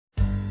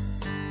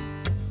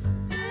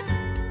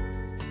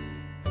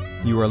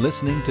You are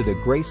listening to the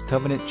Grace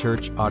Covenant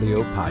Church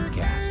audio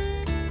podcast.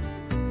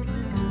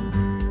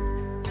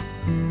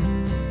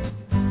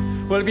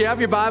 Well, if you have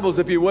your Bibles,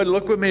 if you would,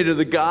 look with me to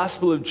the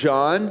Gospel of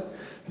John.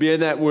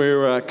 Being that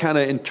we're kind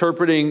of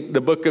interpreting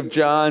the book of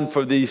John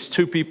for these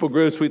two people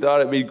groups, we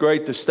thought it'd be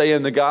great to stay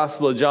in the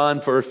Gospel of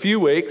John for a few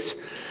weeks.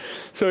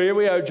 So here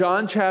we are,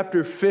 John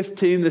chapter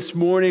 15. This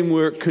morning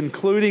we're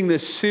concluding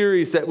this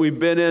series that we've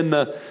been in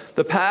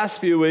the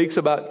past few weeks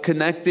about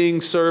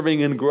connecting,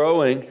 serving, and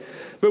growing.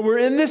 But we're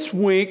in this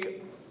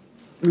week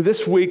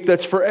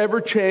that's forever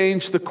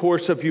changed the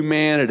course of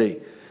humanity.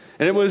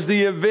 And it was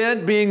the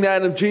event being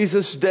that of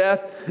Jesus'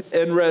 death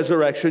and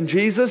resurrection.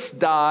 Jesus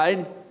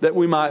died that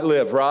we might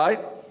live,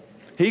 right?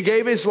 He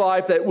gave His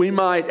life that we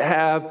might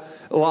have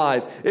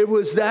life. It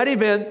was that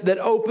event that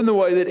opened the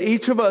way that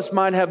each of us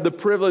might have the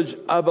privilege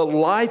of a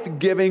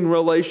life-giving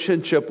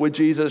relationship with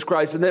Jesus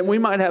Christ, and that we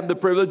might have the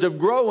privilege of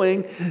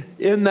growing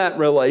in that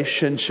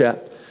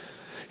relationship.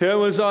 It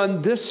was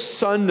on this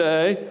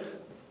Sunday,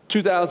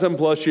 2,000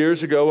 plus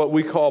years ago, what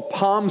we call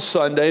Palm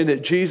Sunday,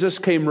 that Jesus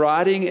came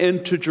riding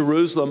into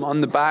Jerusalem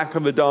on the back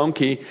of a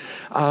donkey.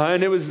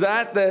 And it was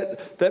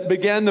that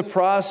began the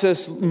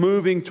process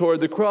moving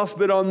toward the cross.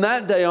 But on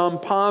that day, on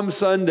Palm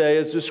Sunday,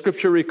 as the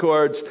scripture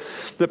records,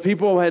 the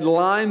people had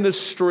lined the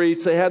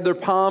streets. They had their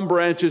palm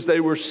branches. They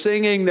were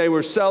singing, they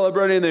were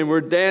celebrating, they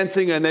were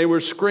dancing, and they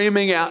were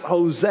screaming out,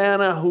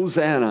 "Hosanna,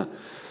 Hosanna."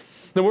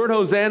 The word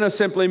Hosanna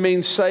simply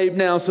means save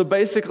now. So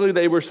basically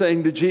they were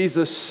saying to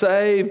Jesus,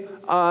 save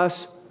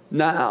us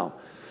now.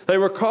 They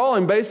were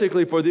calling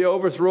basically for the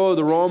overthrow of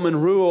the Roman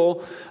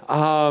rule.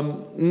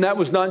 And that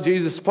was not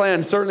Jesus'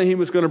 plan. Certainly He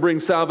was going to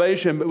bring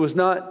salvation, but it was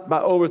not by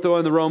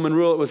overthrowing the Roman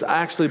rule. It was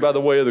actually by the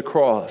way of the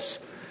cross.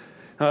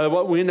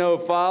 What we know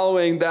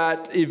following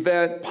that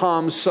event,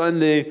 Palm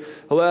Sunday,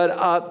 led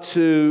up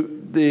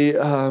to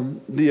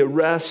the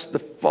arrest, the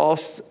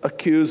false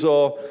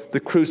accusal,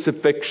 the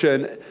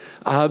crucifixion,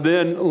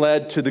 then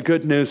led to the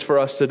good news for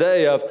us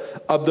today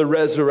of the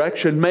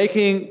resurrection,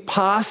 making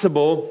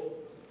possible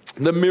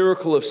the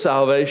miracle of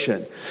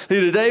salvation. See,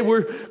 today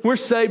we're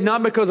saved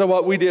not because of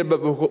what we did,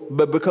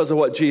 but because of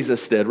what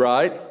Jesus did,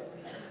 right?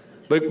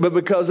 But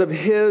because of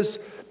His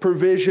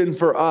provision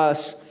for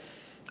us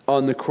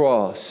on the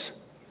cross.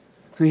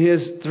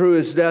 Through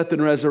His death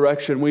and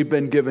resurrection, we've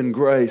been given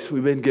grace.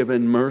 We've been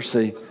given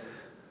mercy.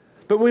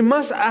 But we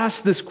must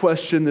ask this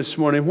question this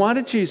morning. Why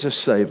did Jesus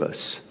save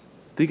us?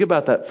 Think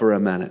about that for a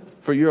minute,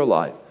 for your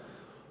life.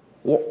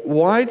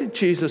 Why did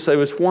Jesus save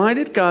us? Why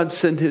did God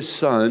send His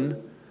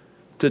Son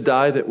to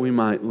die that we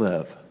might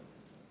live?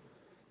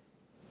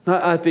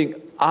 I think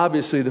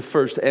obviously the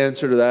first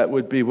answer to that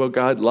would be, well,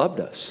 God loved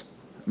us.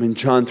 I mean,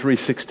 John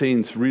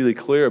 3:16 is really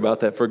clear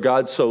about that. For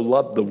God so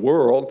loved the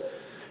world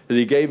that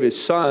He gave His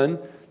Son,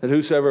 that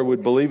whosoever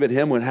would believe in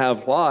Him would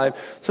have life.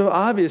 So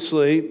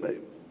obviously,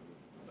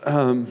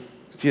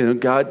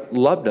 God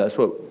loved us.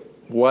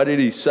 Why did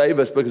He save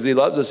us? Because He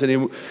loves us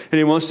and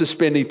He wants to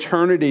spend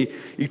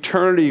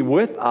eternity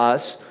with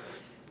us.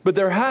 But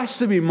there has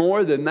to be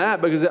more than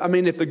that, because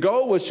if the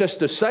goal was just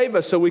to save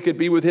us so we could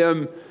be with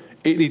Him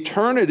in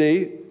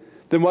eternity,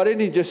 then why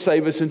didn't He just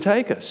save us and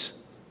take us?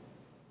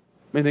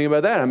 Think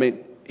about that.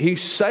 He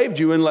saved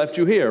you and left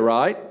you here,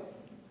 right?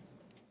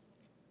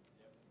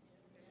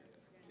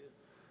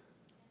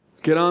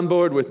 Get on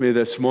board with me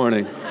this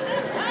morning.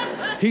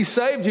 He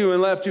saved you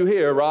and left you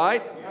here,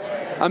 right?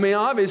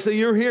 Obviously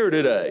you're here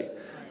today.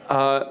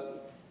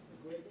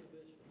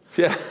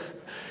 Yeah.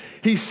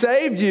 He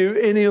saved you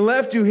and He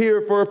left you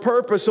here for a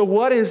purpose. So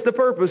what is the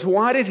purpose?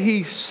 Why did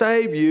He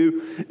save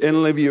you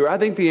and leave you? I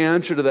think the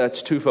answer to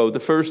that's twofold. The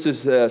first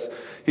is this.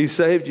 He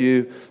saved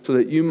you so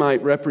that you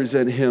might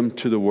represent Him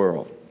to the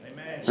world.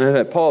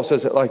 And Paul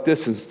says it like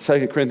this in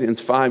 2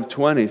 Corinthians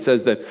 5:20. He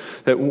says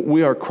that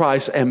we are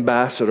Christ's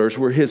ambassadors.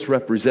 We're His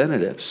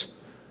representatives.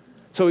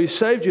 So He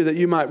saved you that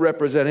you might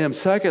represent Him.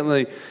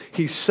 Secondly,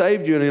 He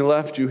saved you and He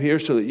left you here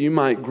so that you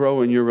might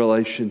grow in your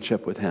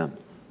relationship with Him.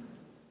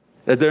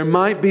 That there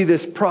might be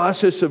this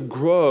process of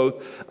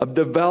growth, of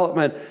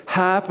development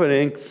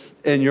happening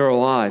in your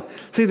life.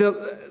 See,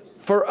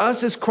 for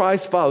us as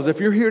Christ followers, if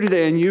you're here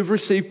today and you've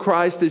received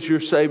Christ as your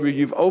Savior,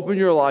 you've opened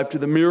your life to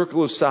the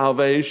miracle of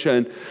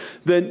salvation,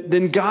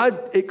 then God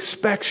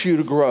expects you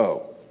to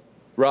grow,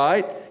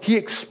 right? He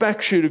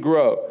expects you to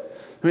grow.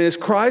 As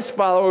Christ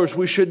followers,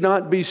 we should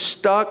not be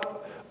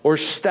stuck or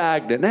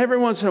stagnant. And every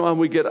once in a while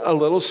we get a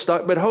little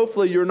stuck, but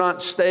hopefully you're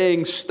not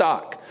staying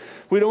stuck.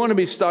 We don't want to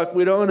be stuck.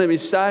 We don't want to be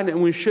stagnant.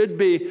 And we should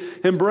be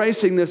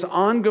embracing this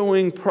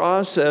ongoing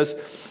process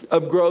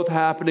of growth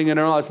happening in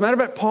our lives. Matter of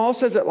fact, Paul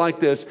says it like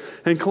this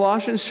in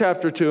Colossians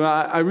chapter 2.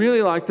 I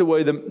really like the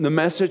way the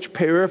Message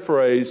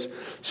paraphrase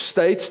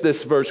states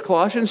this verse.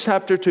 Colossians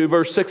chapter 2,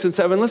 verse 6 and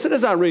 7. Listen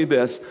as I read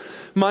this.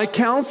 My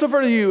counsel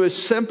for you is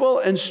simple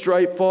and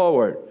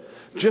straightforward.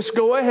 Just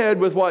go ahead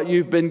with what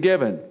you've been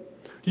given.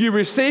 You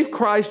received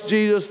Christ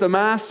Jesus the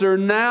Master.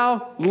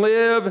 Now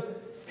live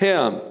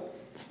Him.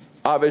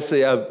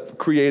 Obviously, I've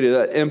created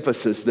that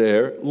emphasis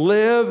there.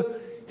 Live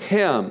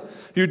Him.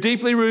 You're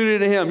deeply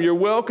rooted in Him. You're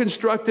well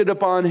constructed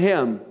upon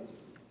Him.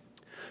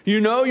 You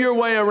know your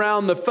way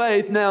around the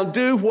faith. Now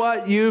do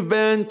what you've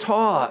been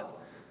taught.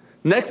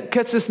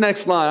 Catch this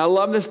next line. I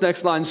love this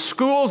next line.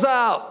 School's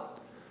out.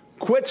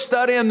 Quit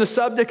studying the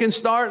subject and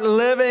start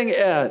living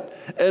it.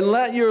 And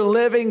let your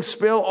living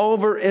spill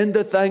over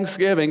into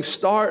Thanksgiving.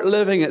 Start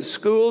living it.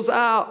 School's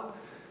out.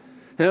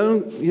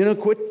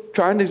 Quit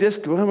trying to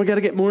just, we got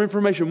to get more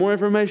information.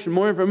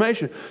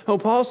 Oh,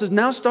 Paul says,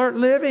 now start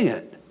living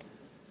it.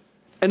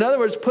 In other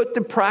words, put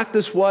to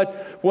practice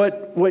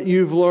what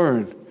you've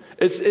learned.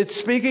 It's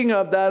speaking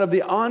of that, of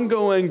the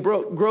ongoing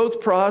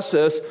growth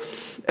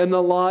process in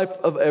the life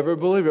of every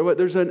believer. But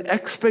there's an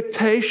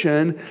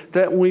expectation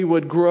that we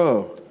would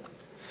grow.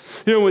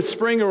 With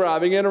spring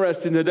arriving,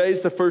 interesting,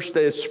 today's the first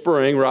day of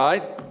spring,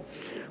 right?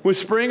 With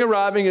spring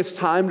arriving, it's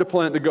time to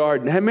plant the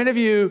garden. How many of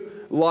you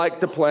like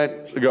to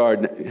plant the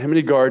garden? How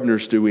many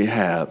gardeners do we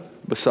have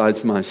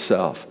besides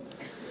myself?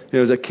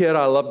 As a kid,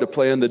 I loved to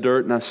play in the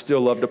dirt, and I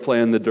still love to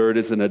play in the dirt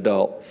as an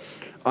adult.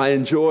 I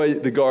enjoy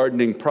the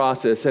gardening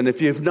process. And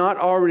if you've not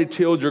already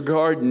tilled your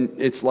garden,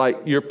 it's like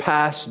you're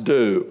past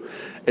due.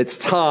 It's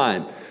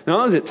time. Not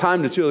only is it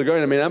time to till the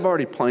garden, I've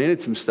already planted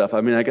some stuff.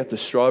 I got the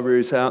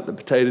strawberries out, the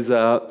potatoes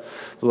out,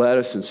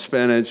 lettuce and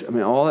spinach.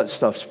 All that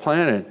stuff's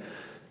planted.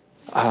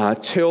 I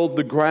tilled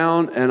the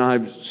ground and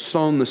I've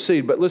sown the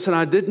seed. But listen,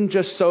 I didn't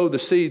just sow the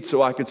seed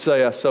so I could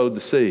say I sowed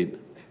the seed.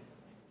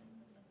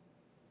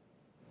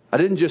 I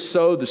didn't just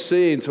sow the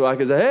seed so I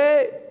could say,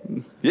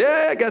 hey,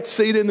 yeah, I got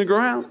seed in the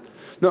ground.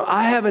 No,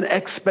 I have an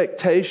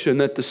expectation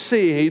that the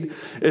seed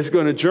is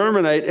going to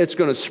germinate, it's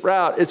going to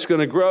sprout, it's going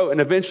to grow, and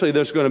eventually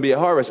there's going to be a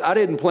harvest. I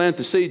didn't plant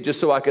the seed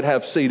just so I could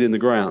have seed in the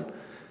ground.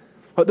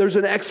 But there's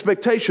an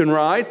expectation,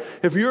 right?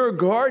 If you're a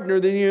gardener,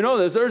 then you know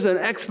this. There's an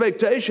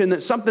expectation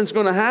that something's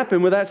going to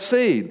happen with that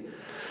seed.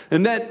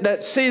 And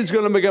that seed's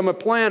going to become a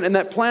plant, and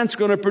that plant's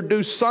going to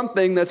produce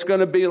something that's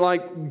going to be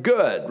like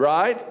good,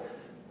 right?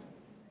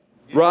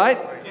 Right?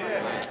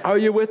 Are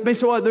you with me?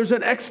 So there's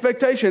an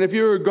expectation. If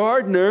you're a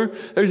gardener,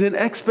 there's an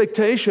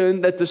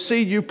expectation that the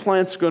seed you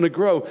plant's going to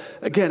grow.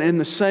 Again, in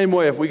the same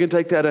way, if we can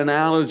take that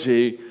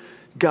analogy,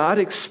 God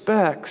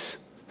expects,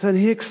 and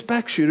He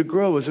expects you to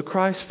grow as a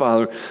Christ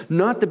follower.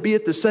 Not to be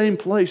at the same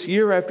place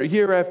year after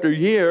year after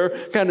year,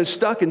 kind of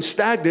stuck and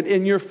stagnant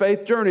in your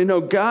faith journey. No,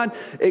 God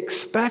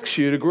expects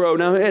you to grow.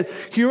 Now,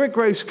 here at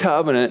Grace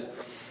Covenant,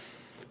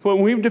 what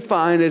we've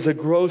defined as a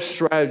growth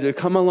strategy to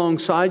come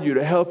alongside you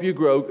to help you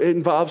grow, it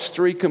involves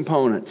three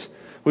components.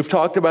 We've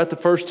talked about the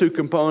first two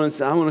components.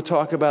 I want to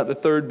talk about the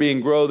third being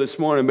grow this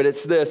morning, but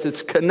it's this.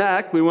 It's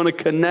connect. We want to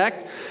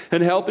connect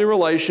in healthy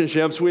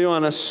relationships. We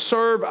want to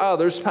serve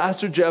others.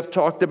 Pastor Jeff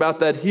talked about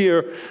that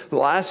here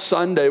last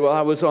Sunday while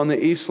I was on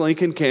the East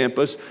Lincoln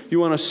campus.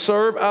 You want to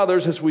serve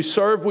others. As we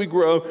serve, we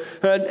grow.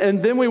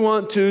 And then we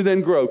want to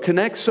then grow.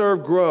 Connect,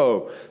 serve,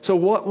 grow. So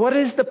what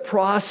is the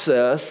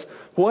process?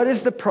 What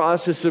is the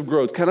process of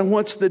growth? Kind of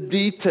what's the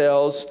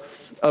details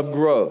of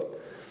growth?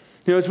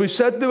 As we've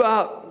said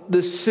throughout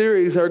this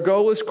series, our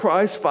goal as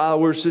Christ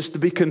followers is to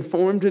be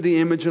conformed to the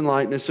image and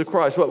likeness of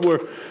Christ. But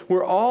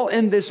we're all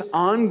in this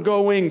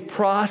ongoing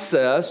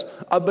process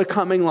of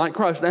becoming like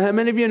Christ. Now, how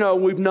many of you know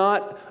we've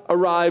not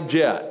arrived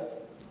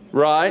yet?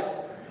 Right?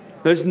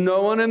 There's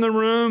no one in the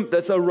room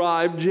that's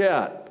arrived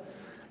yet.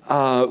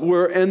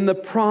 We're in the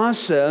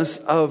process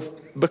of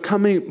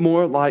becoming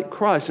more like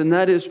Christ. And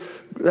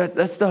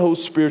that's the whole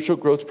spiritual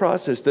growth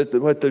process. That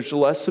there's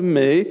less of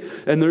me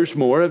and there's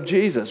more of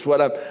Jesus.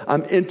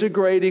 I'm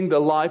integrating the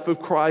life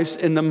of Christ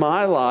into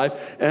my life,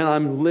 and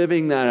I'm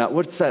living that out.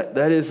 What's that?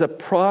 That is a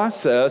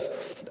process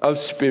of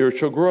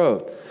spiritual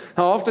growth.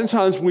 Now,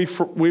 oftentimes we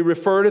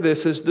refer to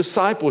this as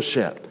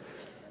discipleship.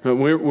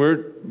 We're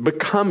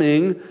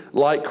becoming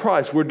like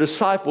Christ. We're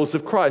disciples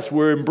of Christ.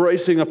 We're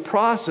embracing a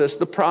process.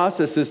 The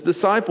process is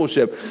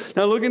discipleship.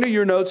 Now, looking at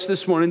your notes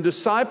this morning,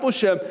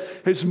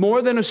 discipleship is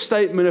more than a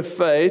statement of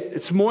faith.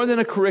 It's more than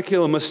a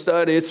curriculum of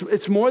study.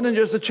 It's more than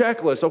just a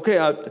checklist. Okay,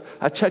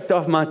 I checked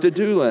off my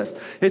to-do list.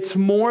 It's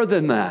more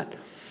than that.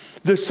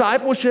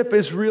 Discipleship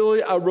is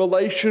really a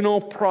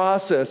relational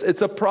process.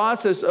 It's a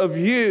process of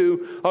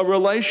you, a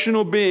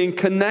relational being,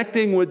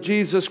 connecting with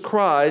Jesus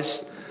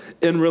Christ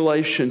in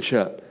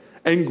relationship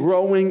and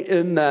growing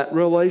in that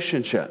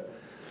relationship.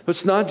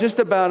 It's not just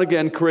about,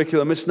 again,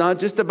 curriculum. It's not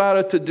just about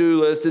a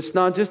to-do list. It's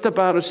not just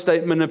about a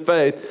statement of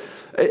faith.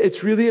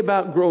 It's really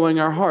about growing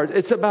our heart.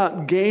 It's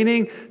about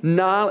gaining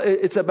knowledge.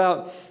 It's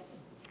about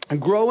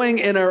growing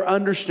in our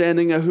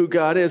understanding of who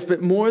God is.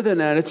 But more than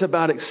that, it's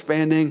about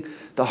expanding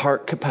the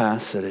heart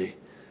capacity.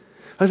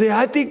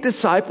 I think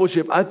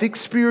discipleship, I think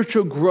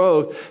spiritual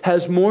growth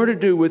has more to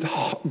do with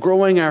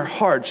growing our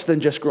hearts than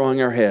just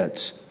growing our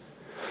heads.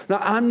 Now,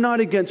 I'm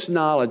not against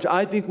knowledge.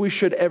 I think we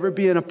should ever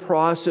be in a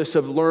process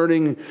of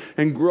learning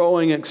and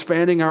growing,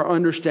 expanding our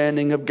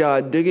understanding of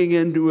God, digging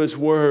into His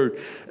Word,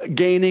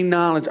 gaining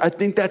knowledge. I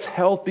think that's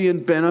healthy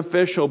and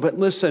beneficial. But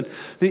listen,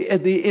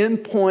 the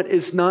end point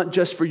is not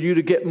just for you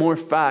to get more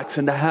facts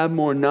and to have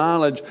more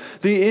knowledge.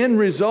 The end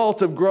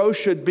result of growth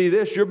should be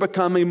this. You're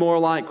becoming more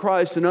like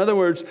Christ. In other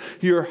words,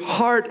 your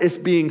heart is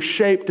being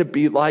shaped to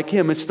be like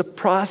Him. It's the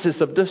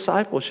process of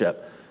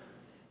discipleship.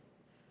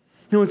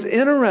 It's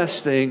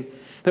interesting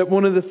that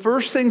one of the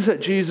first things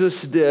that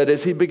Jesus did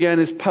as he began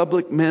his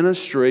public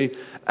ministry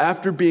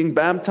after being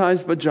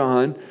baptized by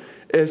John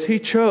is he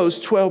chose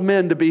 12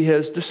 men to be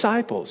his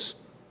disciples.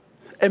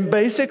 And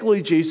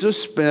basically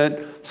Jesus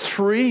spent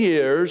 3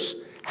 years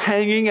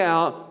hanging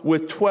out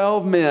with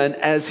 12 men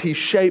as he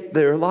shaped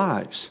their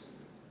lives.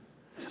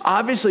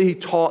 Obviously he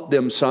taught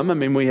them some.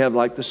 We have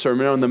like the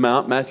Sermon on the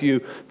Mount, Matthew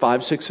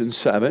 5, 6, and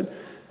 7.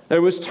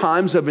 There was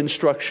times of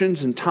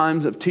instructions and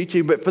times of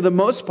teaching, but for the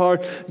most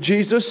part,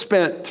 Jesus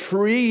spent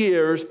 3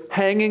 years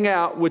hanging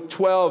out with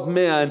 12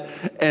 men,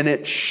 and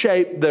it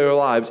shaped their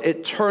lives.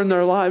 It turned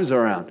their lives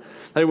around.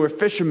 They were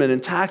fishermen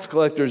and tax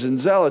collectors and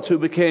zealots who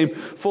became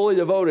fully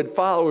devoted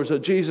followers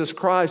of Jesus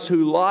Christ,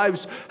 whose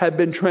lives had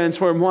been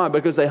transformed. Why?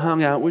 Because they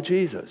hung out with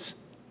Jesus.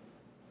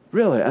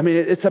 Really,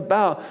 it's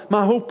about,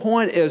 my whole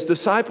point is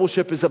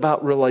discipleship is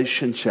about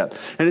relationship.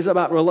 And it's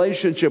about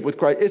relationship with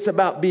Christ. It's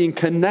about being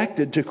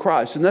connected to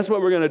Christ. And that's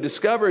what we're going to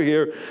discover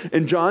here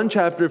in John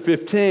chapter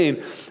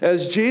 15.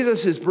 As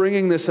Jesus is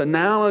bringing this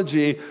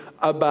analogy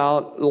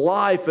about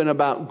life and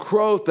about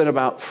growth and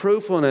about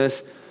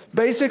fruitfulness,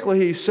 basically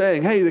he's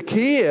saying, hey, the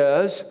key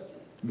is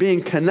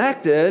being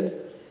connected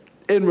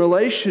in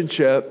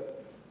relationship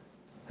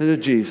to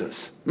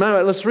Jesus. Matter of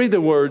fact, let's read the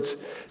words.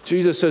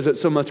 Jesus says it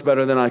so much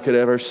better than I could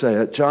ever say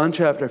it. John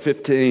chapter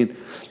 15,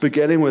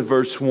 beginning with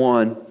verse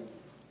 1.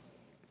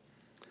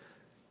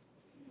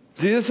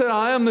 Jesus said,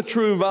 I am the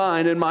true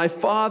vine, and my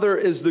Father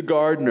is the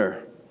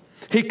gardener.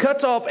 He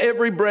cuts off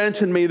every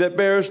branch in me that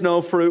bears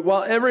no fruit,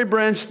 while every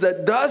branch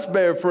that does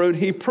bear fruit,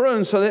 he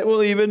prunes so that it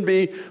will even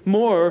be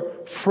more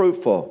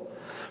fruitful.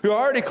 You're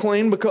already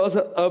clean because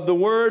of the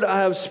word I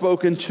have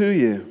spoken to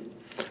you.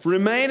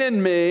 Remain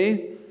in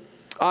me,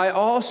 I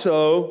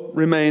also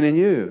remain in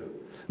you.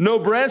 No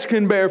branch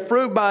can bear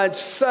fruit by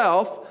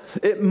itself.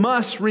 It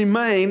must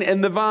remain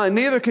in the vine.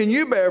 Neither can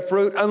you bear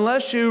fruit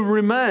unless you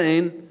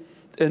remain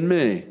in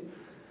me.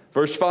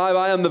 Verse 5,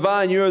 I am the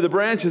vine, you are the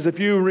branches. If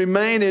you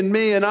remain in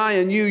me and I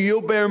in you,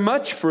 you'll bear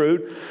much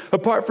fruit.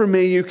 Apart from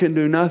me, you can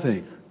do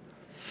nothing.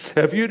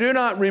 If you do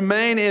not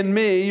remain in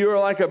me, you are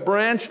like a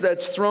branch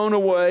that's thrown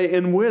away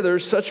and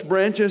withers. Such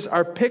branches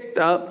are picked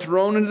up,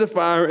 thrown into the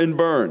fire, and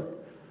burned.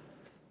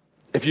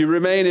 If you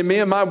remain in me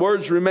and my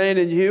words remain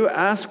in you,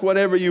 ask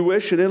whatever you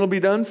wish and it'll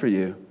be done for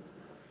you.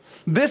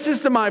 This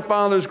is to my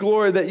Father's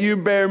glory that you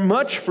bear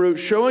much fruit,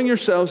 showing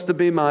yourselves to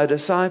be my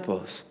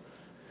disciples.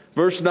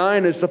 Verse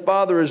 9, as the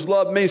Father has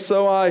loved me,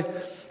 so I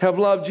have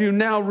loved you.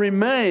 Now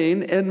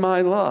remain in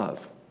my love.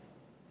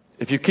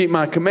 If you keep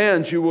my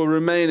commands, you will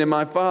remain in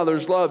my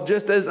Father's love,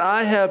 just as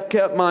I have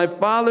kept my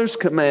Father's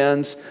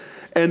commands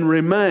and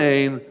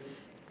remain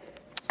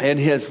in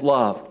his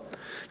love.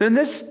 In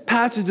this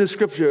passage of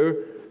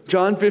Scripture,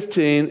 John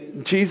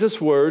 15, Jesus'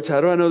 words.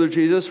 How do I know they're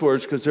Jesus'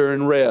 words? Because they're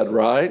in red,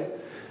 right?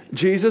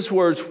 Jesus'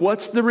 words.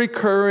 What's the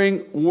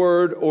recurring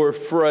word or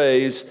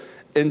phrase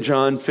in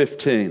John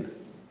 15?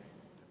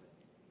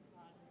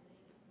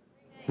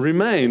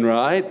 Remain,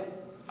 right?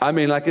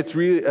 It's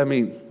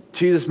really,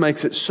 Jesus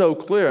makes it so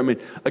clear.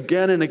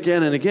 Again and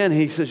again and again,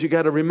 he says, you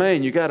got to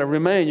remain, you got to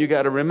remain, you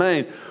got to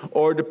remain.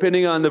 Or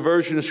depending on the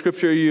version of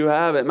Scripture you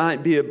have, it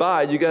might be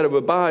abide. You got to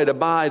abide,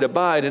 abide,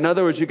 abide. In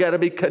other words, you got to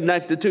be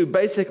connected to.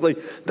 Basically,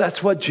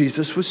 that's what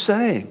Jesus was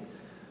saying.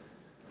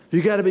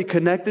 You got to be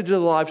connected to the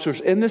life source.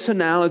 In this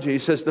analogy, he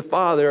says the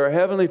Father, our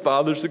Heavenly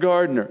Father, is the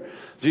gardener.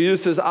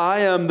 Jesus says, I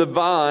am the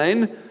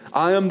vine,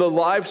 I am the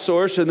life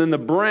source, and then the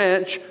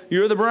branch,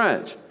 you're the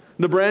branch.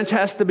 The branch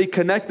has to be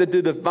connected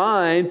to the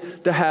vine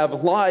to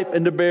have life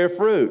and to bear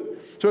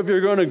fruit. So if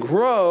you're going to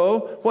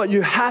grow, what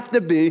you have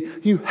to be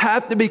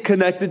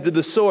connected to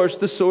the source.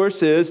 The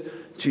source is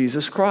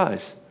Jesus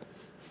Christ.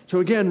 So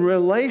again,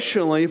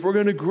 relationally, if we're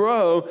going to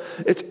grow,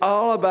 it's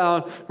all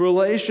about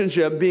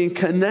relationship, being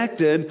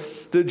connected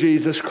to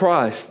Jesus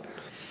Christ.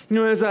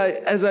 As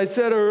I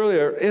said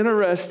earlier,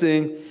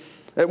 interesting,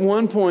 at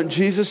one point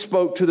Jesus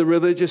spoke to the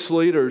religious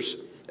leaders.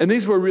 And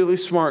these were really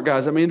smart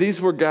guys. These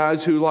were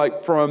guys who,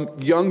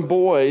 from young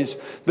boys,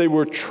 they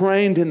were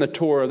trained in the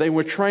Torah. They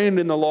were trained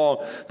in the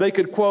law. They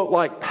could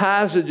quote,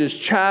 passages,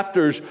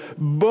 chapters,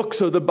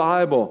 books of the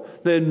Bible.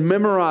 They'd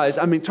memorize.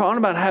 Talking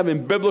about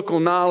having biblical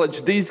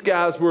knowledge. These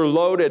guys were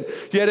loaded.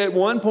 Yet at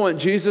one point,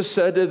 Jesus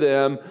said to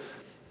them,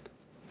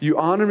 you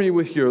honor me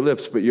with your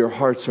lips, but your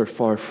hearts are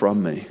far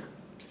from me.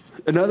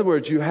 In other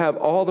words, you have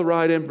all the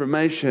right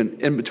information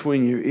in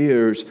between your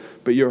ears,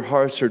 but your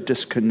hearts are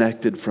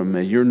disconnected from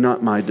me. You're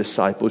not my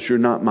disciples. You're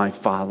not my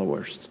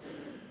followers.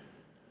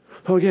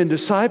 So again,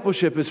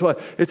 discipleship is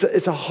what?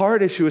 It's a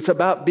heart issue. It's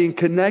about being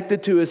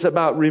connected to. It's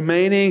about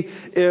remaining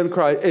in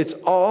Christ. It's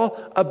all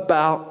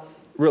about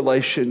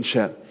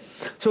relationship.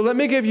 So let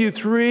me give you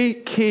 3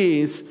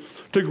 keys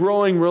to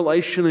growing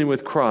relationally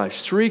with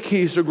Christ. 3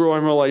 keys to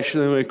growing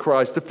relationally with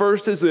Christ. The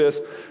first is this.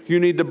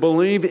 You need to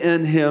believe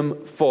in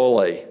Him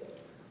fully.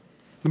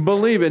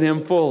 Believe in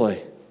Him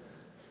fully.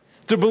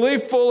 To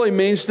believe fully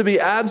means to be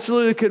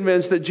absolutely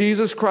convinced that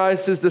Jesus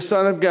Christ is the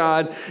Son of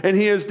God and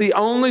He is the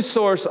only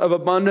source of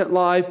abundant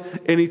life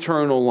and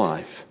eternal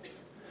life.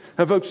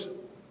 Now, folks,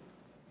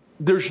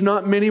 There's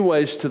not many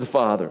ways to the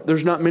Father.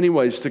 There's not many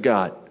ways to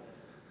God.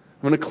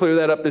 I'm going to clear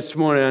that up this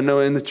morning. I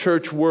know in the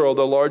church world,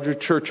 a larger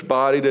church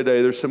body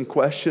today, there's some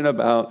question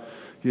about,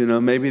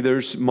 maybe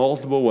there's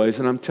multiple ways.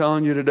 And I'm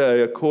telling you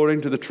today,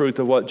 according to the truth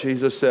of what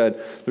Jesus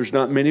said, there's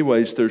not many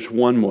ways, there's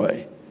one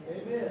way.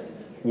 Amen.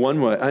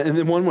 One way. And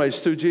then one way is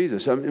through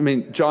Jesus. I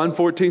mean, John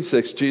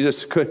 14:6,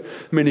 Jesus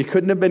he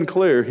couldn't have been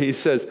clearer. He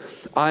says,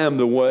 I am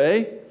the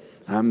way,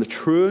 I am the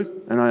truth,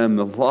 and I am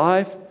the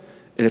life.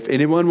 And if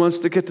anyone wants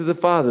to get to the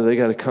Father, they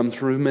got to come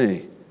through me.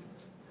 In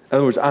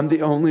other words, I'm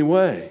the only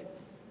way.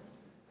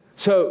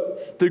 So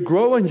to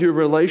grow in your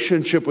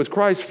relationship with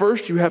Christ,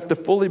 first you have to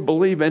fully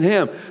believe in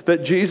Him,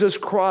 that Jesus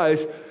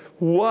Christ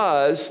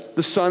was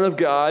the Son of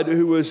God,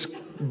 who was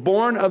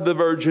born of the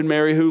Virgin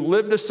Mary, who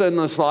lived a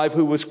sinless life,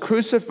 who was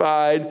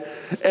crucified,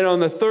 and on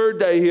the third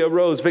day He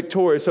arose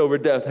victorious over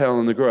death, hell,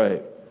 and the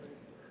grave.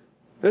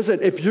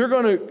 Listen, if you're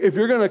going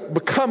to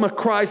become a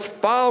Christ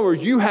follower,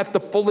 you have to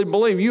fully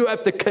believe. You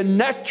have to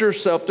connect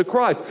yourself to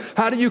Christ.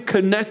 How do you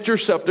connect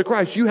yourself to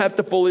Christ? You have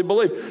to fully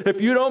believe. If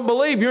you don't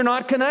believe, you're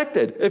not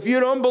connected. If you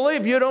don't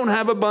believe, you don't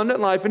have abundant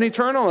life and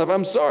eternal life.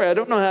 I'm sorry, I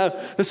don't know how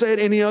to say it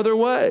any other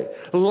way.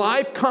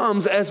 Life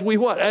comes as we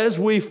what? As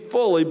we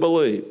fully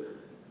believe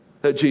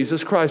that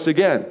Jesus Christ,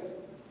 again,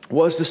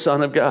 was the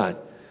Son of God.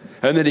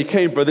 And that He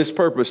came for this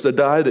purpose, to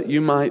die that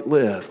you might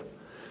live.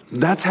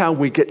 That's how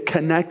we get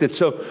connected.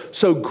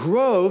 So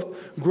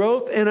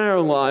growth in our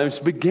lives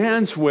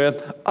begins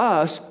with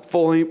us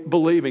fully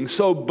believing.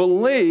 So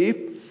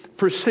belief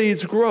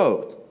precedes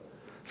growth.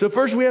 So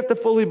first we have to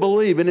fully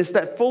believe, and it's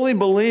that fully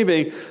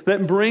believing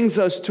that brings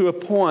us to a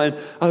point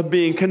of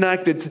being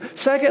connected.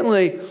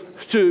 Secondly,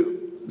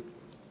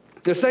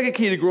 the second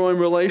key to growing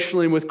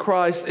relationally with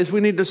Christ is we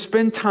need to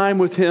spend time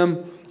with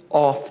Him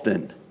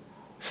often.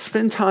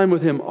 Spend time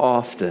with Him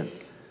often.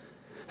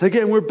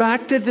 Again, we're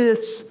back to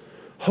this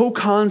whole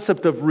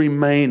concept of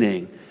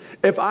remaining.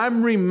 If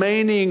I'm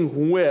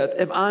remaining with,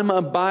 if I'm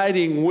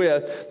abiding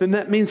with, then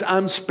that means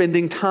I'm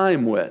spending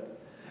time with.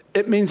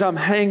 It means I'm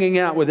hanging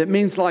out with. It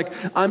means like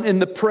I'm in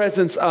the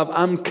presence of,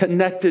 I'm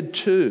connected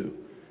to.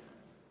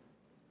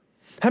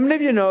 How many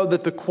of you know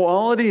that the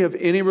quality of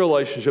any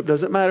relationship,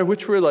 doesn't matter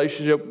which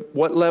relationship,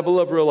 what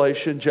level of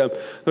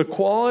relationship, the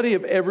quality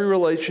of every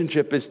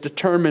relationship is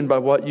determined by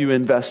what you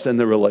invest in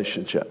the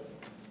relationship?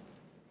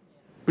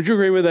 Would you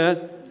agree with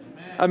that?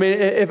 I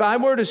mean, if I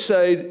were to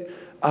say,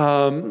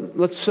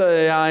 let's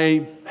say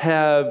I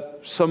have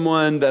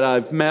someone that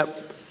I've met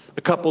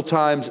a couple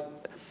times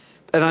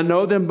and I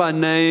know them by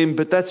name,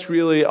 but that's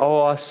really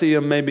all I see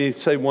them maybe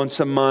say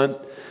once a month.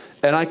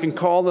 And I can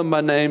call them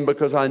by name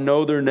because I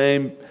know their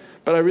name,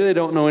 but I really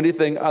don't know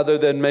anything other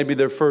than maybe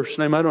their first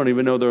name. I don't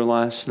even know their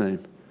last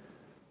name.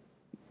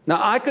 Now,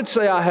 I could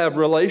say I have a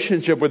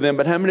relationship with them,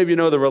 but how many of you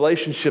know the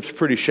relationship's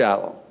pretty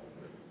shallow?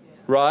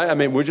 Right? I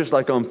mean, we're just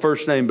like on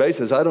first name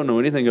basis. I don't know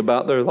anything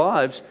about their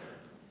lives.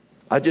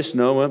 I just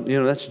know him,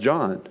 that's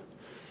John.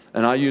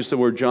 And I use the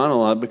word John a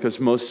lot because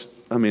a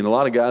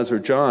lot of guys are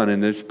John,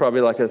 and there's probably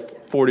like a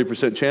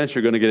 40% chance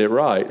you're going to get it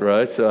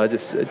right? So I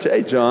just said,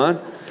 hey, John.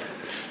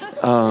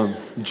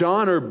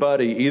 John or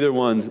Buddy, either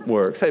one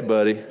works. Hey,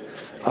 Buddy.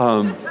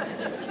 But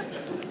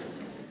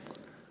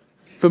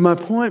my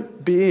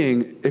point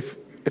being,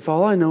 if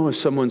all I know is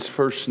someone's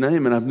first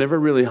name and I've never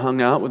really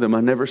hung out with them, I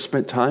never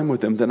spent time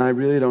with them, then I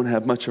really don't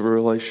have much of a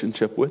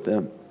relationship with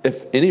them,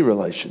 if any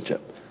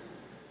relationship.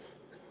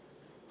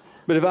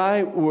 But if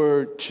I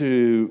were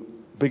to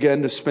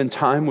begin to spend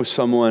time with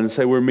someone and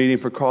say we're meeting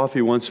for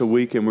coffee once a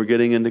week and we're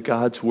getting into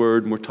God's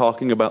Word and we're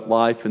talking about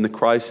life and the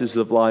crises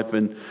of life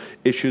and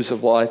issues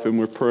of life and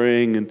we're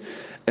praying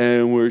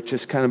and we're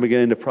just kind of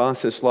beginning to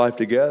process life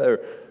together,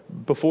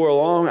 before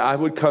long, I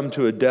would come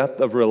to a depth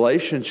of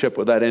relationship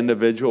with that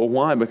individual.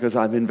 Why? Because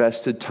I've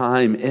invested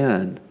time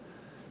in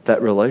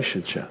that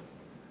relationship.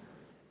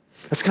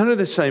 It's kind of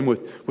the same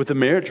with the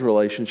marriage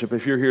relationship.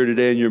 If you're here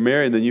today and you're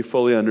married, then you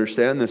fully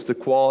understand this. The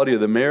quality of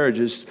the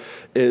marriage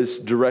is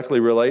directly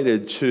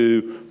related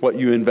to what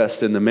you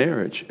invest in the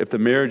marriage. If the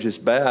marriage is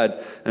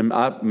bad, and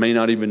I may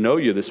not even know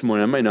you this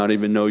morning, I may not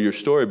even know your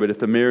story, but if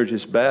the marriage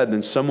is bad,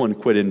 then someone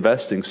quit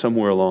investing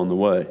somewhere along the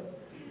way.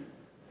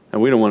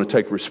 And we don't want to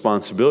take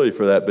responsibility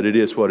for that, but it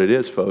is what it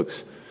is,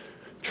 folks.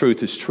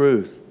 Truth is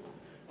truth.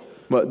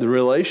 But the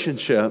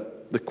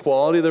relationship, the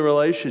quality of the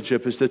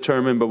relationship is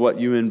determined by what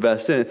you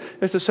invest in.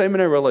 It's the same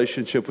in our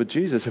relationship with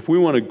Jesus. If we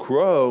want to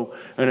grow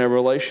in our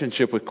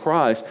relationship with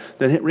Christ,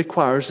 then it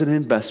requires an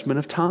investment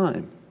of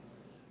time.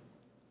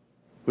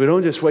 We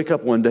don't just wake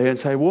up one day and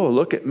say, whoa,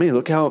 look at me.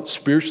 Look how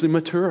spiritually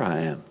mature I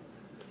am.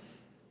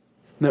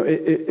 No,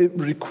 it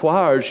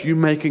requires you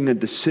making a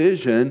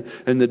decision,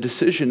 and the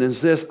decision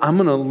is this: I'm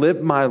going to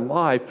live my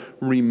life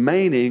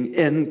remaining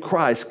in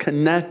Christ,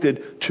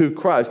 connected to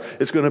Christ.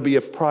 It's going to be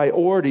a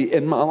priority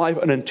in my life,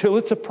 and until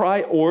it's a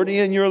priority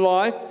in your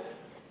life,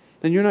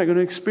 then you're not going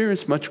to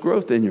experience much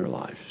growth in your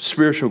life,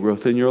 spiritual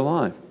growth in your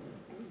life.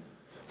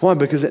 Why?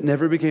 Because it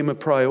never became a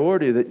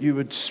priority that you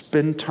would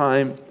spend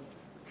time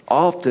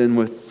often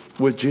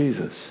with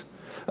Jesus.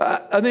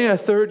 I think a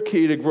third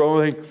key to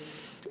growing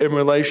in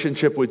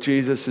relationship with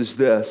Jesus is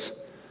this.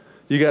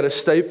 You got to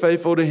stay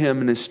faithful to Him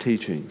and His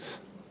teachings.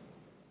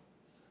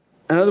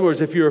 In other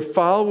words, if you're a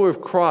follower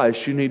of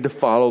Christ, you need to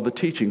follow the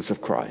teachings of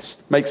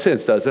Christ. Makes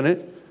sense, doesn't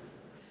it?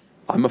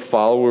 I'm a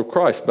follower of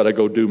Christ, but I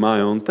go do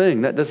my own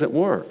thing. That doesn't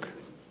work.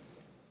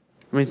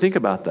 I mean, think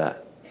about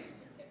that.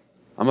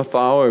 I'm a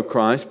follower of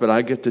Christ, but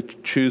I get to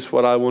choose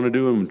what I want to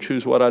do and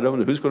choose what I don't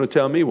do. Who's going to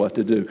tell me what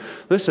to do?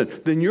 Listen,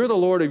 then you're the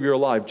Lord of your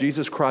life.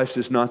 Jesus Christ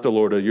is not the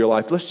Lord of your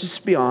life. Let's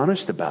just be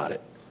honest about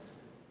it.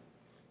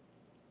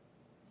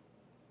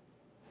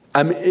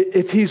 I mean,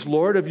 if He's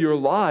Lord of your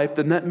life,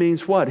 then that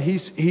means what?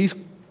 He's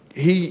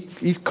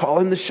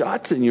calling the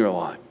shots in your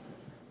life.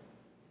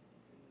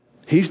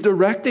 He's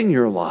directing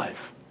your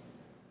life.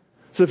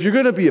 So if you're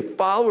going to be a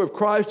follower of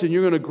Christ and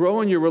you're going to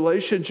grow in your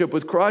relationship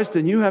with Christ,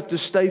 then you have to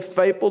stay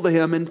faithful to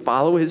Him and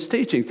follow His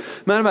teachings.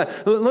 Matter of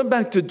fact, look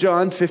back to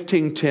John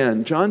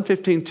 15:10. John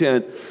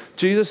 15:10,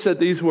 Jesus said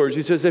these words.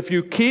 He says, if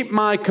you keep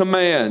my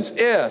commands,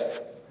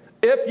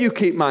 if you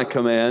keep my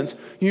commands,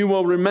 you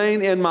will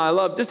remain in my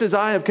love, just as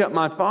I have kept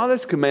my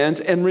Father's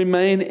commands and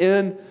remain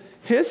in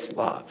His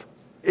love.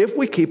 If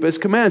we keep His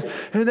commands.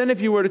 And then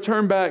if you were to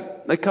turn back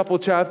a couple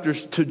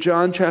chapters to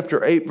John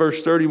chapter 8,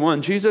 verse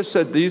 31, Jesus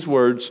said these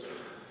words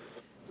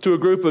to a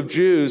group of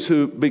Jews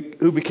who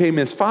became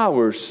His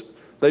followers.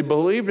 They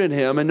believed in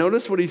Him. And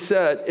notice what He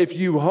said. If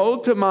you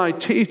hold to my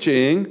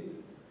teaching,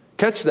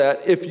 catch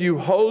that, if you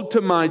hold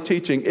to my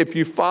teaching, if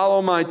you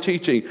follow my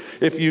teaching,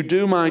 if you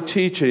do my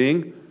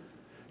teaching,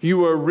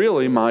 you are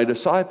really my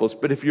disciples.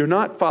 But if you're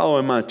not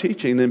following my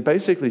teaching, then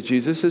basically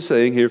Jesus is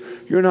saying here,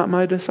 you're not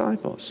my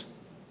disciples.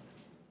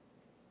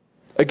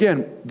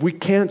 Again, we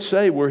can't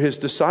say we're His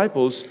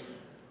disciples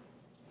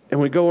and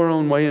we go our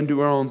own way and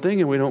do our own thing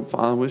and we don't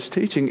follow His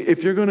teaching.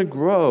 If you're going to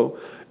grow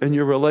in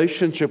your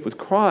relationship with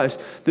Christ,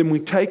 then we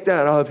take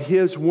that out of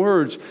His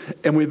words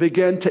and we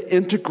begin to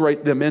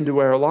integrate them into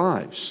our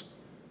lives.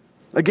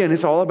 Again,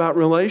 it's all about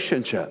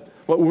relationship.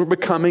 What we're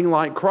becoming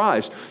like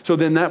Christ. So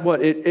then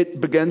it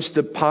begins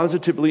to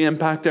positively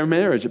impact our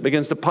marriage. It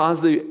begins to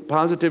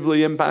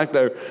positively impact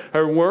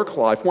our work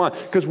life. Why?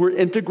 Because we're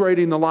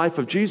integrating the life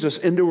of Jesus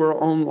into our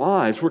own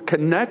lives. We're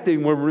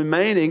connecting, we're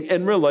remaining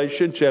in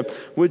relationship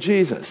with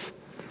Jesus.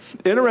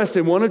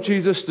 Interesting, one of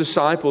Jesus'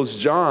 disciples,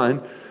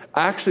 John,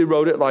 actually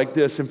wrote it like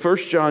this. In 1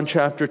 John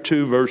chapter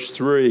 2, verse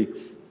 3,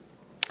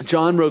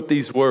 John wrote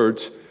these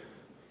words.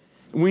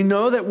 We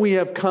know that we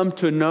have come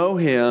to know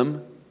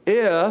Him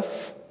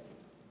if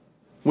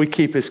we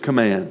keep His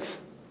commands.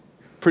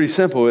 Pretty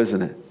simple,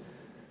 isn't it?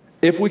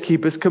 If we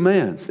keep His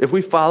commands, if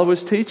we follow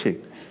His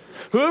teaching.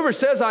 Whoever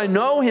says, I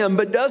know Him,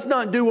 but does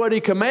not do what He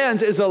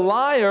commands is a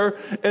liar,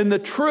 and the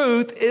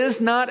truth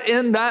is not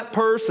in that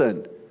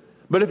person.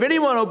 But if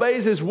anyone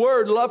obeys His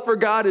word, love for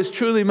God is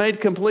truly made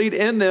complete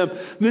in them.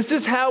 This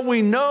is how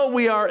we know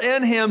we are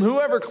in Him.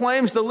 Whoever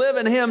claims to live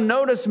in Him,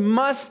 notice,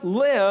 must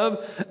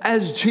live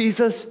as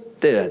Jesus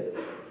did.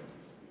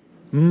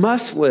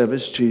 Must live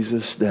as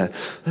Jesus did.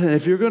 And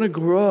if you're going to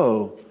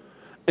grow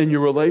in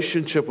your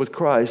relationship with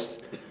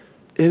Christ,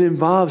 it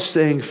involves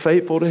staying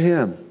faithful to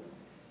Him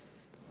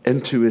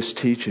and to His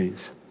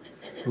teachings.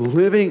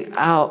 Living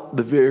out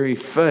the very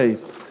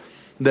faith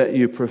that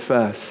you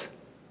profess.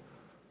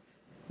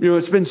 You know,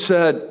 it's been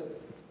said,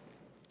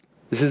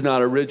 this is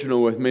not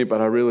original with me, but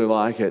I really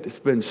like it. It's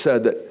been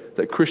said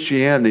that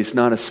Christianity is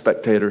not a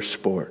spectator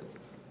sport.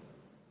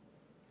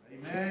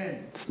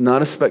 Amen. It's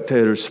not a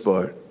spectator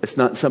sport. It's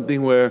not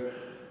something where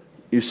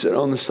you sit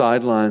on the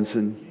sidelines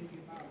and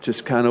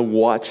just kind of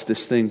watch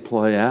this thing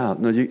play out.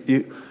 No,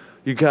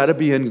 you got to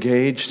be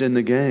engaged in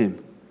the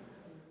game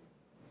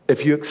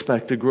if you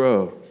expect to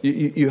grow.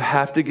 You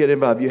have to get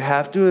involved. You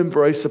have to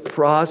embrace a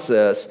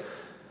process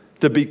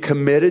to be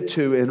committed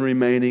to and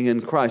remaining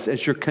in Christ.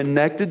 As you're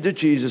connected to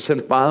Jesus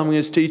and following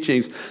His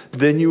teachings,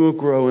 then you will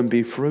grow and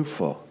be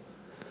fruitful.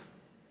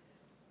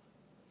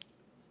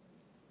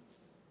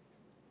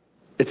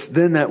 It's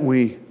then that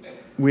we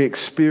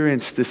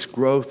experience this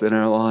growth in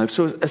our lives.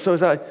 So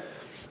as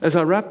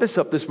I wrap this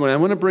up this morning, I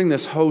want to bring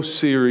this whole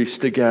series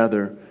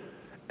together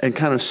and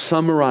kind of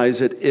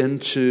summarize it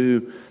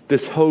into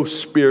this whole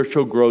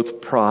spiritual growth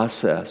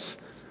process.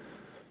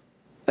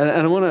 And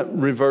I want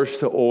to reverse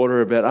the order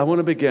a bit. I want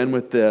to begin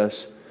with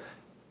this.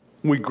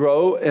 We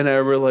grow in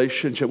our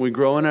relationship. We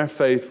grow in our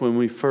faith when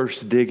we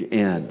first dig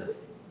in.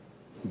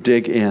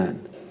 Dig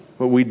in.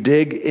 When we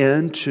dig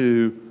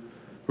into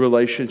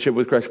relationship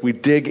with Christ, we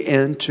dig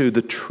into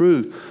the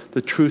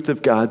truth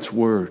of God's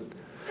Word.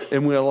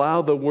 And we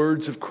allow the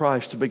words of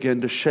Christ to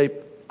begin to shape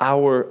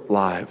our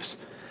lives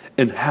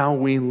and how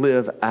we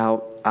live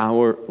out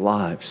our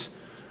lives.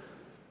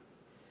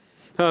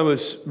 I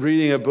was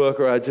reading a book,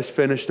 or I just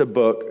finished a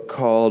book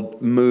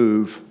called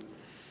Move.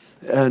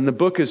 And the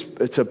book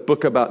it's a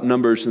book about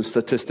numbers and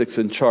statistics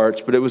and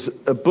charts, but it was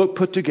a book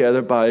put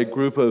together by a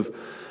group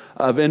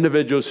of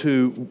individuals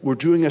who were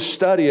doing a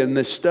study. In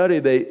this study,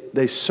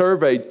 they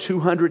surveyed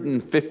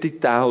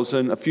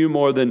 250,000, a few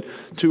more than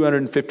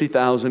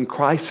 250,000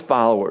 Christ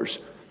followers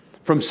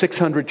from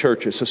 600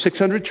 churches. So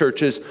 600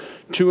 churches,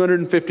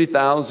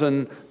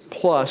 250,000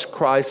 plus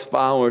Christ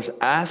followers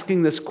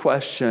asking this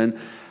question,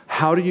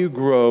 how do you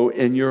grow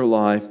in your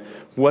life?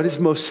 What is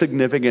most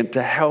significant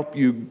to help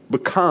you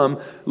become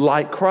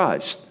like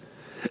Christ?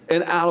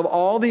 And out of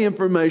all the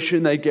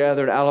information they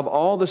gathered, out of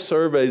all the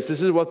surveys,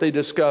 this is what they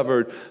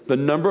discovered. The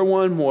number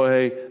one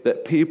way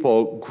that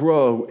people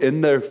grow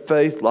in their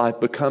faith life,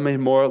 becoming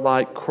more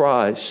like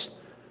Christ,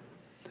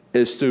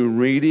 is through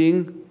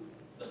reading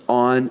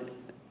on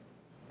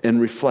and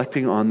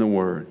reflecting on the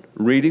Word.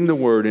 Reading the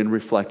Word and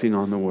reflecting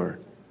on the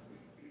Word.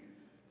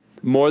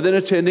 More than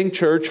attending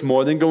church,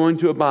 more than going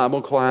to a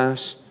Bible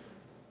class,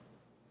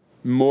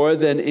 more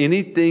than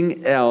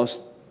anything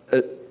else,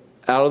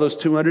 out of those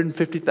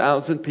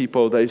 250,000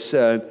 people, they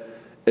said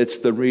it's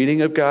the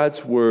reading of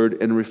God's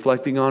Word and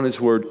reflecting on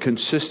His Word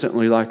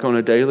consistently, like on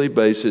a daily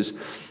basis,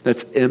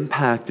 that's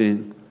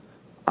impacting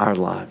our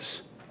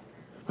lives.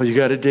 Well, you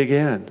got to dig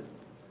in.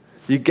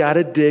 You got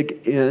to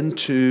dig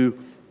into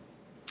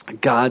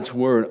God's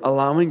Word,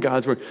 allowing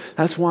God's Word.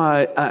 That's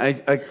why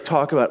I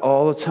talk about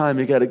all the time,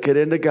 you got to get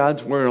into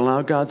God's Word,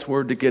 allow God's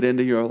Word to get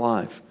into your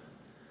life.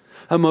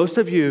 Now, most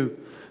of you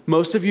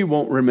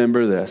won't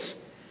remember this,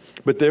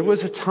 but there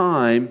was a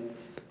time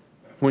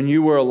when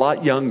you were a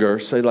lot younger,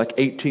 say like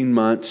 18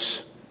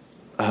 months,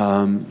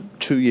 2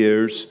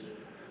 years,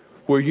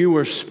 where you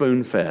were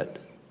spoon-fed.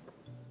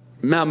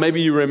 Now,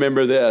 maybe you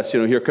remember this.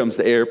 Here comes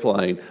the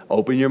airplane.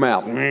 Open your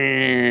mouth.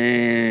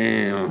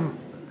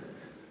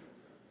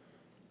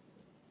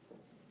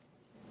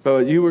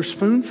 But you were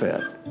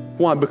spoon-fed.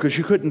 Why? Because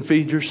you couldn't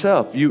feed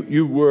yourself.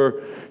 You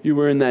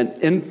were in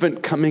that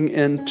infant coming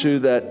into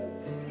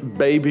that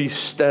baby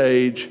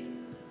stage,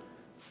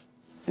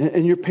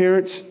 and your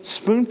parents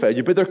spoon-fed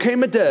you. But there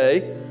came a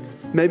day,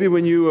 maybe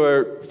when you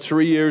were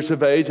 3 years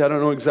of age. I don't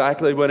know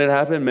exactly when it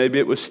happened. Maybe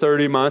it was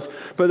 30 months.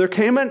 But there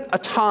came a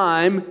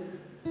time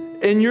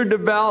in your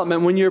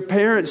development when your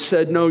parents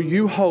said, no,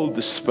 you hold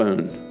the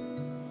spoon.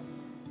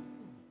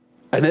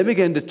 And they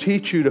began to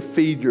teach you to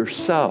feed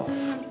yourself.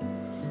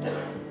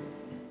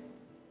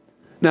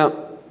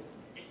 Now,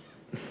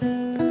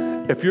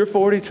 if you're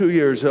 42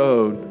 years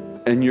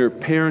old and your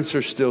parents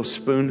are still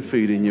spoon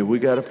feeding you, we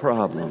got a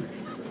problem.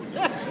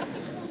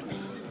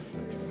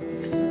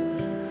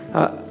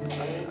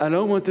 I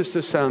don't want this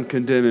to sound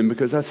condemning,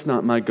 because that's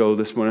not my goal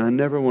this morning. I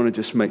never want to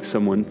just make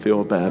someone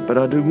feel bad, but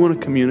I do want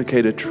to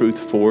communicate a truth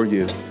for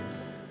you.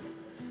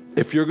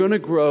 If you're going to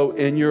grow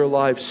in your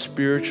life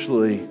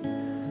spiritually,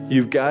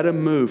 you've got to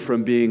move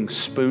from being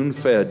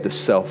spoon-fed to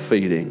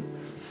self-feeding.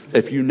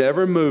 If you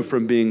never move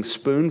from being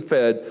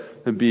spoon-fed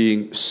and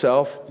being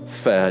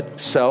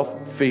self-fed,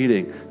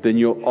 self-feeding, then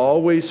you'll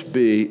always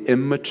be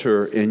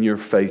immature in your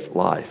faith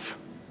life.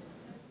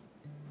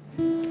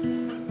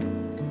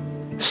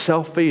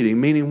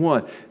 Self-feeding, meaning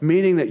what?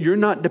 Meaning that you're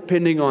not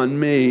depending on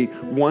me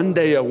one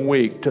day a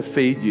week to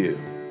feed you.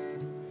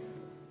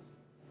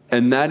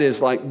 And that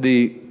is like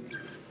the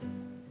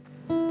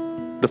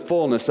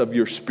fullness of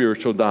your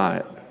spiritual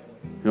diet.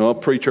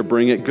 Preacher,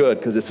 bring it good,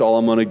 because it's all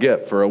I'm going to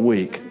get for a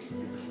week.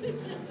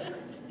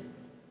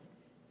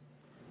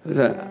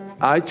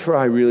 I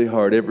try really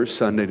hard every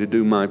Sunday to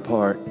do my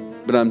part,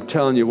 but I'm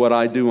telling you, what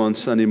I do on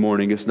Sunday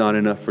morning is not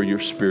enough for your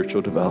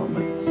spiritual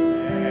development.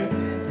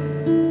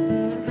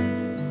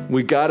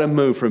 We got to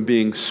move from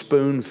being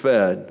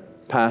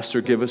spoon-fed,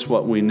 Pastor, give us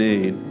what we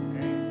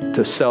need,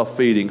 to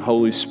self-feeding,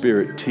 Holy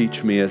Spirit,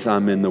 teach me as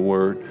I'm in the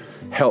Word.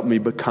 Help me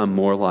become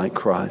more like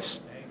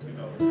Christ.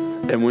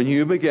 And when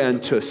you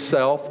begin to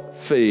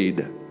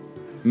self-feed,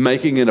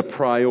 making it a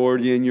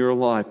priority in your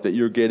life that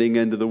you're getting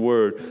into the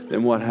Word,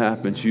 then what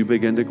happens? You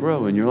begin to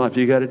grow in your life.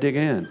 You got to dig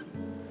in.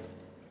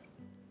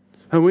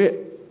 And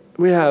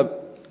we have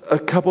a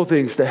couple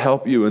things to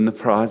help you in the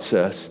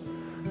process.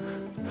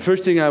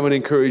 First thing I would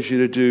encourage you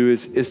to do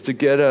is to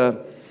get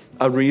a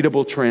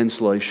readable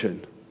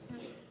translation.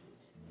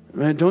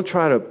 Man, don't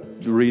try to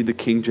read the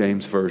King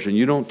James Version.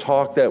 You don't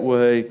talk that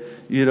way.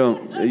 You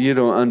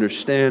don't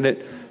understand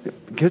it.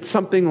 Get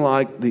something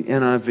like the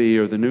NIV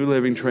or the New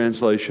Living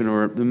Translation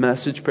or the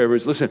Message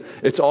Paraphrase. Listen,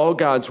 it's all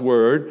God's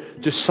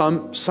Word. Just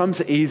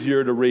some's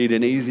easier to read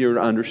and easier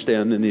to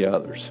understand than the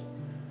others.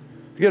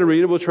 Get a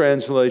readable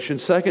translation.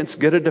 Second,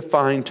 get a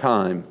defined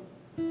time.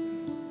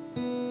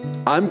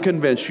 I'm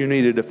convinced you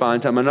need a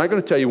defined time. I'm not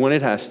going to tell you when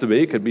it has to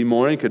be. It could be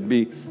morning, could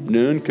be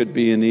noon, could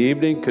be in the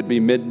evening, could be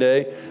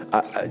midday.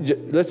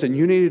 Listen,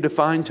 you need a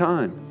defined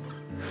time.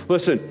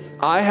 Listen,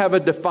 I have a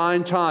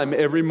defined time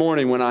every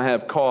morning when I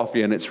have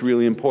coffee, and it's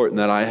really important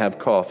that I have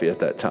coffee at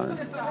that time.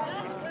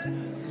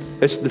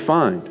 It's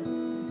defined.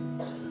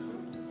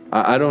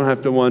 I don't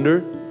have to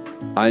wonder.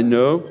 I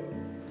know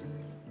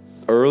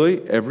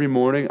early every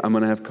morning I'm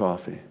going to have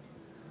coffee.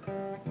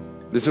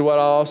 This is what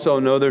I also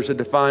know. There's a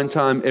defined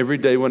time every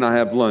day when I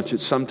have lunch.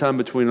 It's sometime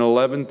between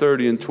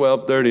 11:30 and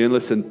 12:30. And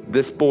listen,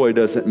 this boy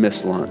doesn't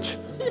miss lunch.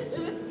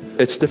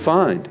 It's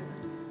defined.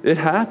 It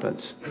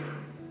happens.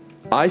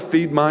 I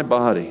feed my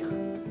body.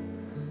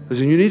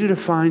 Listen, you need a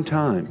defined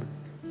time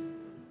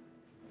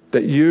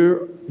that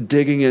you're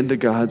digging into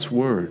God's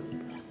Word.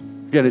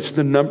 Again, it's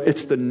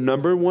the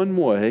number one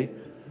way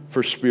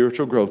for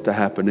spiritual growth to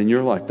happen in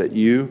your life, that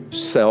you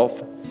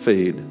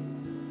self-feed.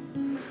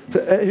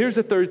 So here's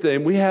the third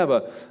thing. We have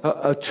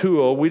a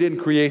tool. We didn't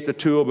create the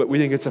tool, but we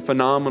think it's a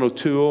phenomenal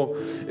tool.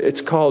 It's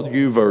called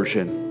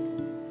YouVersion.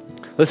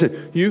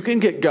 Listen, you can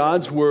get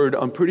God's Word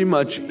on pretty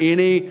much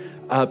any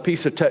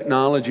piece of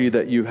technology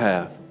that you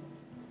have.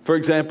 For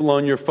example,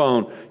 on your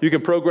phone. You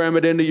can program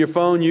it into your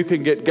phone. You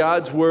can get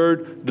God's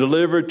Word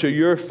delivered to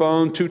your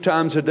phone 2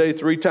 times a day,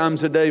 3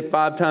 times a day,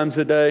 5 times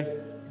a day.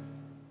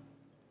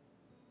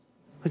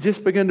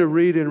 Just begin to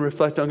read and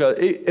reflect on God.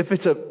 If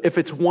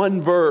it's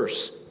one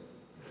verse,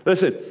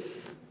 listen,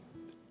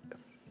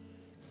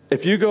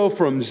 if you go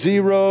from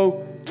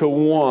 0 to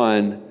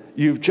 1,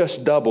 you've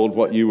just doubled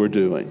what you were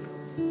doing.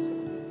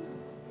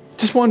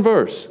 Just one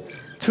verse,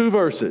 2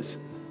 verses.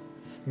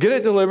 Get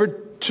it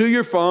delivered to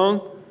your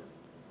phone,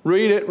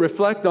 read it,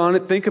 reflect on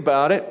it, think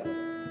about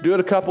it, do it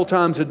a couple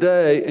times a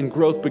day, and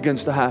growth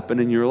begins to happen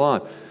in your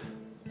life.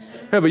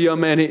 I have a young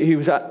man, he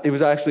was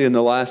actually in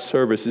the last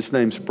service. His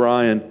name's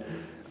Brian.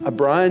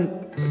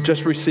 Brian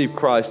just received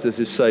Christ as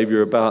his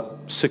Savior about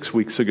 6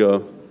 weeks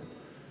ago.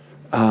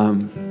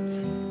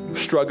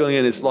 Struggling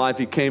in his life,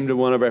 he came to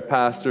one of our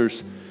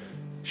pastors.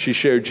 She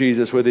shared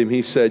Jesus with him.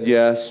 He said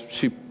yes.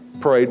 She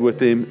prayed with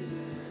him.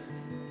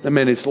 I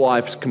mean, his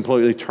life's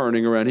completely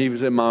turning around. He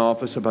was in my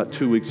office about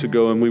 2 weeks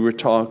ago, and we were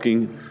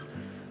talking.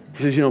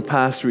 He says,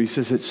 Pastor, he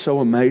says, it's so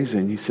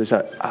amazing. He says,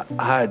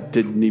 I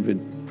didn't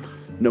even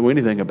know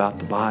anything about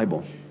the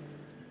Bible.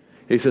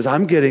 He says,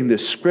 I'm getting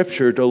this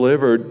scripture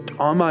delivered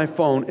on my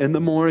phone in the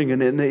morning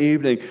and in the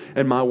evening.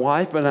 And my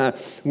wife and I,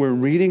 we're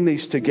reading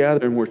these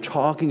together and we're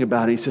talking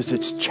about it. He says,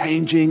 it's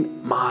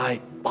changing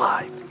my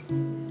life.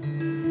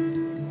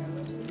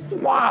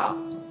 Wow.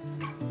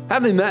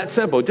 Having that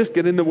simple, just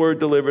getting the word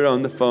delivered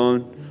on the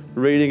phone,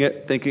 reading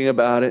it, thinking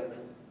about it,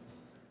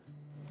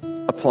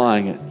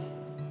 applying it.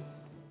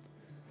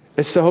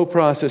 It's the whole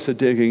process of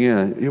digging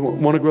in. You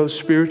want to grow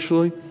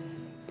spiritually?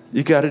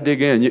 You got to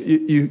dig in.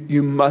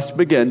 You must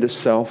begin to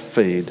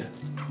self-feed.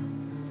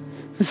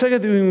 The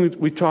second thing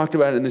we talked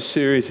about in this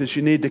series is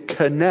you need to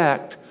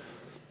connect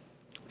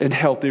in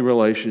healthy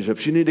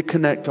relationships. You need to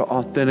connect to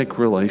authentic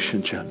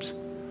relationships.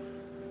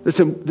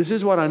 Listen, this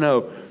is what I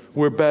know.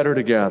 We're better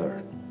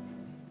together.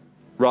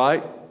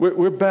 Right?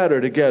 We're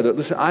better together.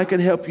 Listen, I can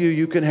help you.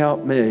 You can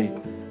help me.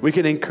 We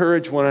can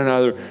encourage one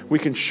another. We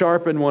can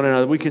sharpen one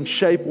another. We can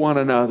shape one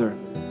another.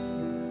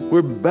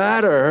 We're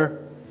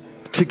better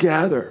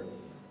together.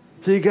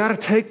 So you got to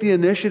take the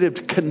initiative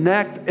to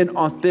connect in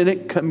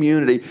authentic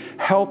community,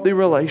 healthy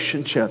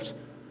relationships.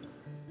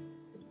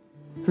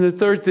 And the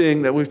third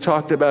thing that we've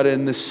talked about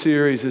in this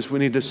series is we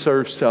need to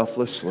serve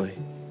selflessly,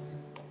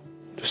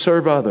 to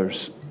serve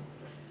others.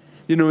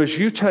 As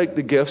you take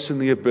the gifts and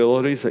the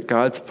abilities that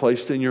God's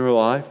placed in your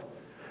life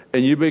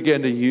and you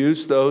begin to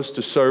use those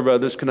to serve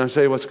others, can I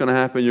say what's going to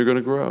happen? You're going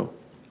to grow.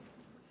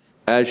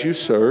 As you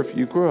serve,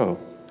 you grow.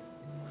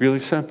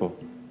 Really simple.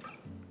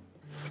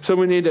 So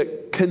we need to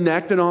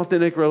connect an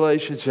authentic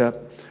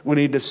relationship. We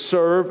need to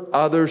serve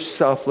others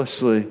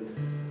selflessly.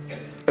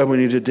 And we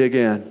need to dig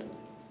in.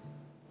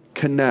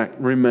 Connect,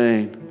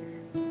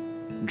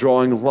 remain.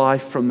 Drawing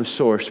life from the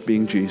source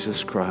being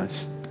Jesus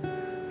Christ.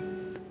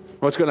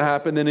 What's going to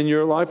happen then in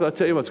your life? I'll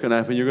tell you what's going to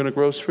happen. You're going to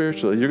grow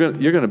spiritually. You're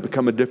going to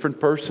become a different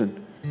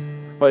person.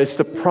 Well, it's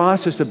the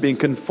process of being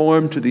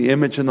conformed to the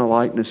image and the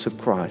likeness of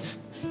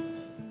Christ.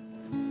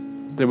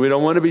 Then we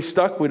don't want to be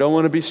stuck. We don't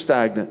want to be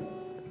stagnant.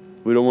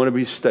 We don't want to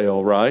be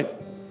stale, right?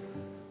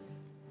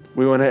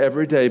 We want to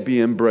every day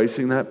be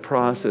embracing that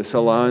process,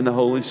 allowing the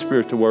Holy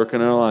Spirit to work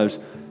in our lives,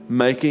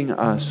 making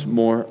us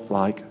more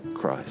like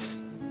Christ.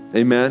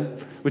 Amen?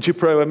 Would you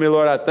pray with me,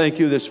 Lord? I thank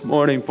you this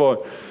morning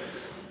for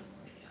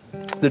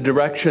the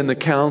direction, the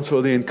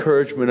counsel, the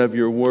encouragement of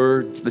your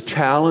word, the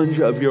challenge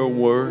of your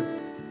word.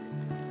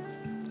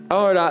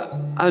 Lord,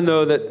 I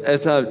know that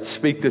as I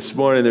speak this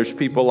morning, there's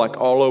people like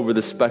all over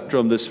the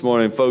spectrum this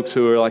morning, folks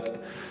who are like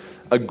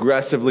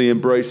aggressively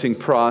embracing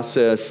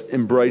process,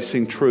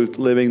 embracing truth,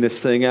 living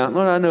this thing out.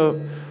 Lord, I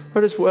know,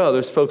 but as well,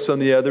 there's folks on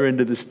the other end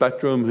of the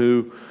spectrum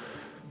who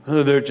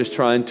they're just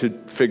trying to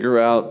figure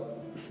out,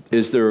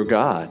 is there a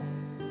God?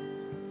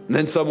 And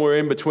then somewhere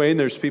in between,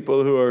 there's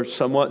people who are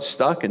somewhat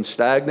stuck and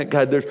stagnant.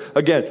 God, there's,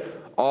 again,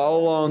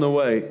 all along the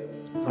way,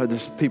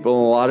 there's people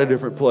in a lot of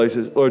different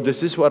places. Lord,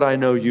 this is what I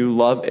know. You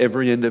love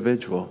every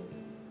individual.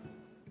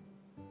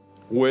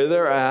 Where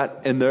they're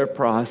at in their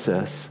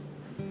process.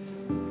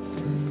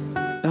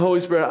 The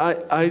Holy Spirit,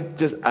 I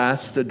just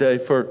ask today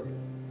for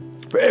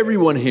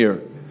everyone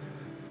here.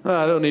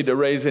 I don't need to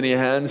raise any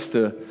hands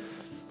to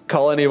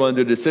call anyone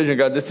to decision.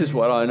 God, this is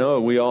what I know.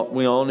 We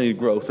all need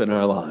growth in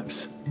our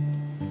lives.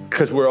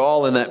 Because we're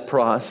all in that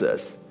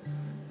process.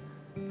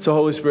 So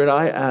Holy Spirit,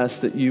 I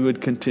ask that you would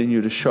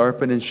continue to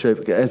sharpen and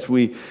shape as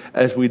we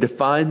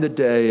define the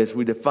day, as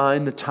we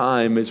define the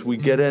time, as we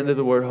get into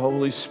the Word.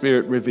 Holy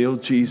Spirit, reveal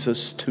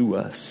Jesus to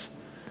us.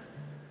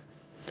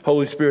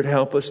 Holy Spirit,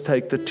 help us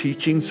take the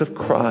teachings of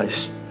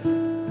Christ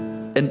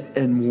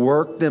and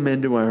work them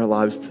into our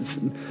lives.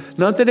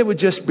 Not that it would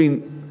just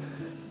be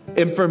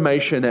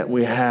information that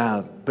we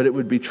have, but it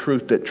would be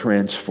truth that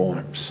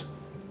transforms.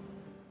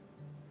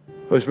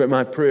 Holy Spirit,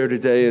 my prayer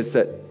today is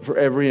that for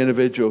every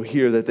individual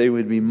here, that they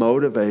would be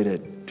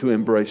motivated to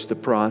embrace the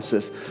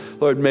process.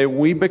 Lord, may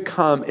we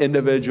become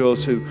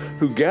individuals who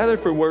gather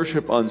for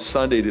worship on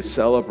Sunday to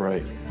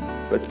celebrate.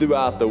 But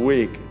throughout the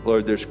week,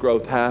 Lord, there's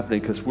growth happening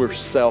because we're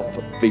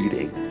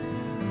self-feeding.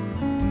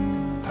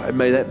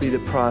 May that be the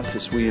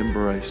process we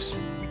embrace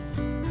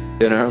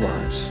in our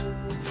lives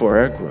for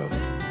our growth.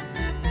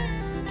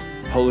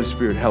 Holy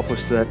Spirit, help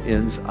us to that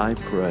ends, I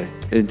pray.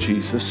 In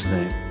Jesus'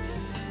 name,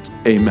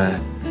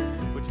 amen.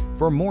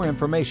 For more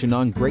information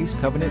on Grace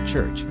Covenant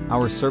Church,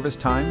 our service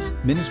times,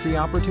 ministry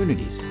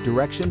opportunities,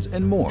 directions,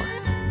 and more,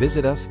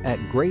 visit us at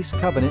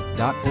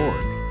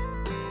gracecovenant.org.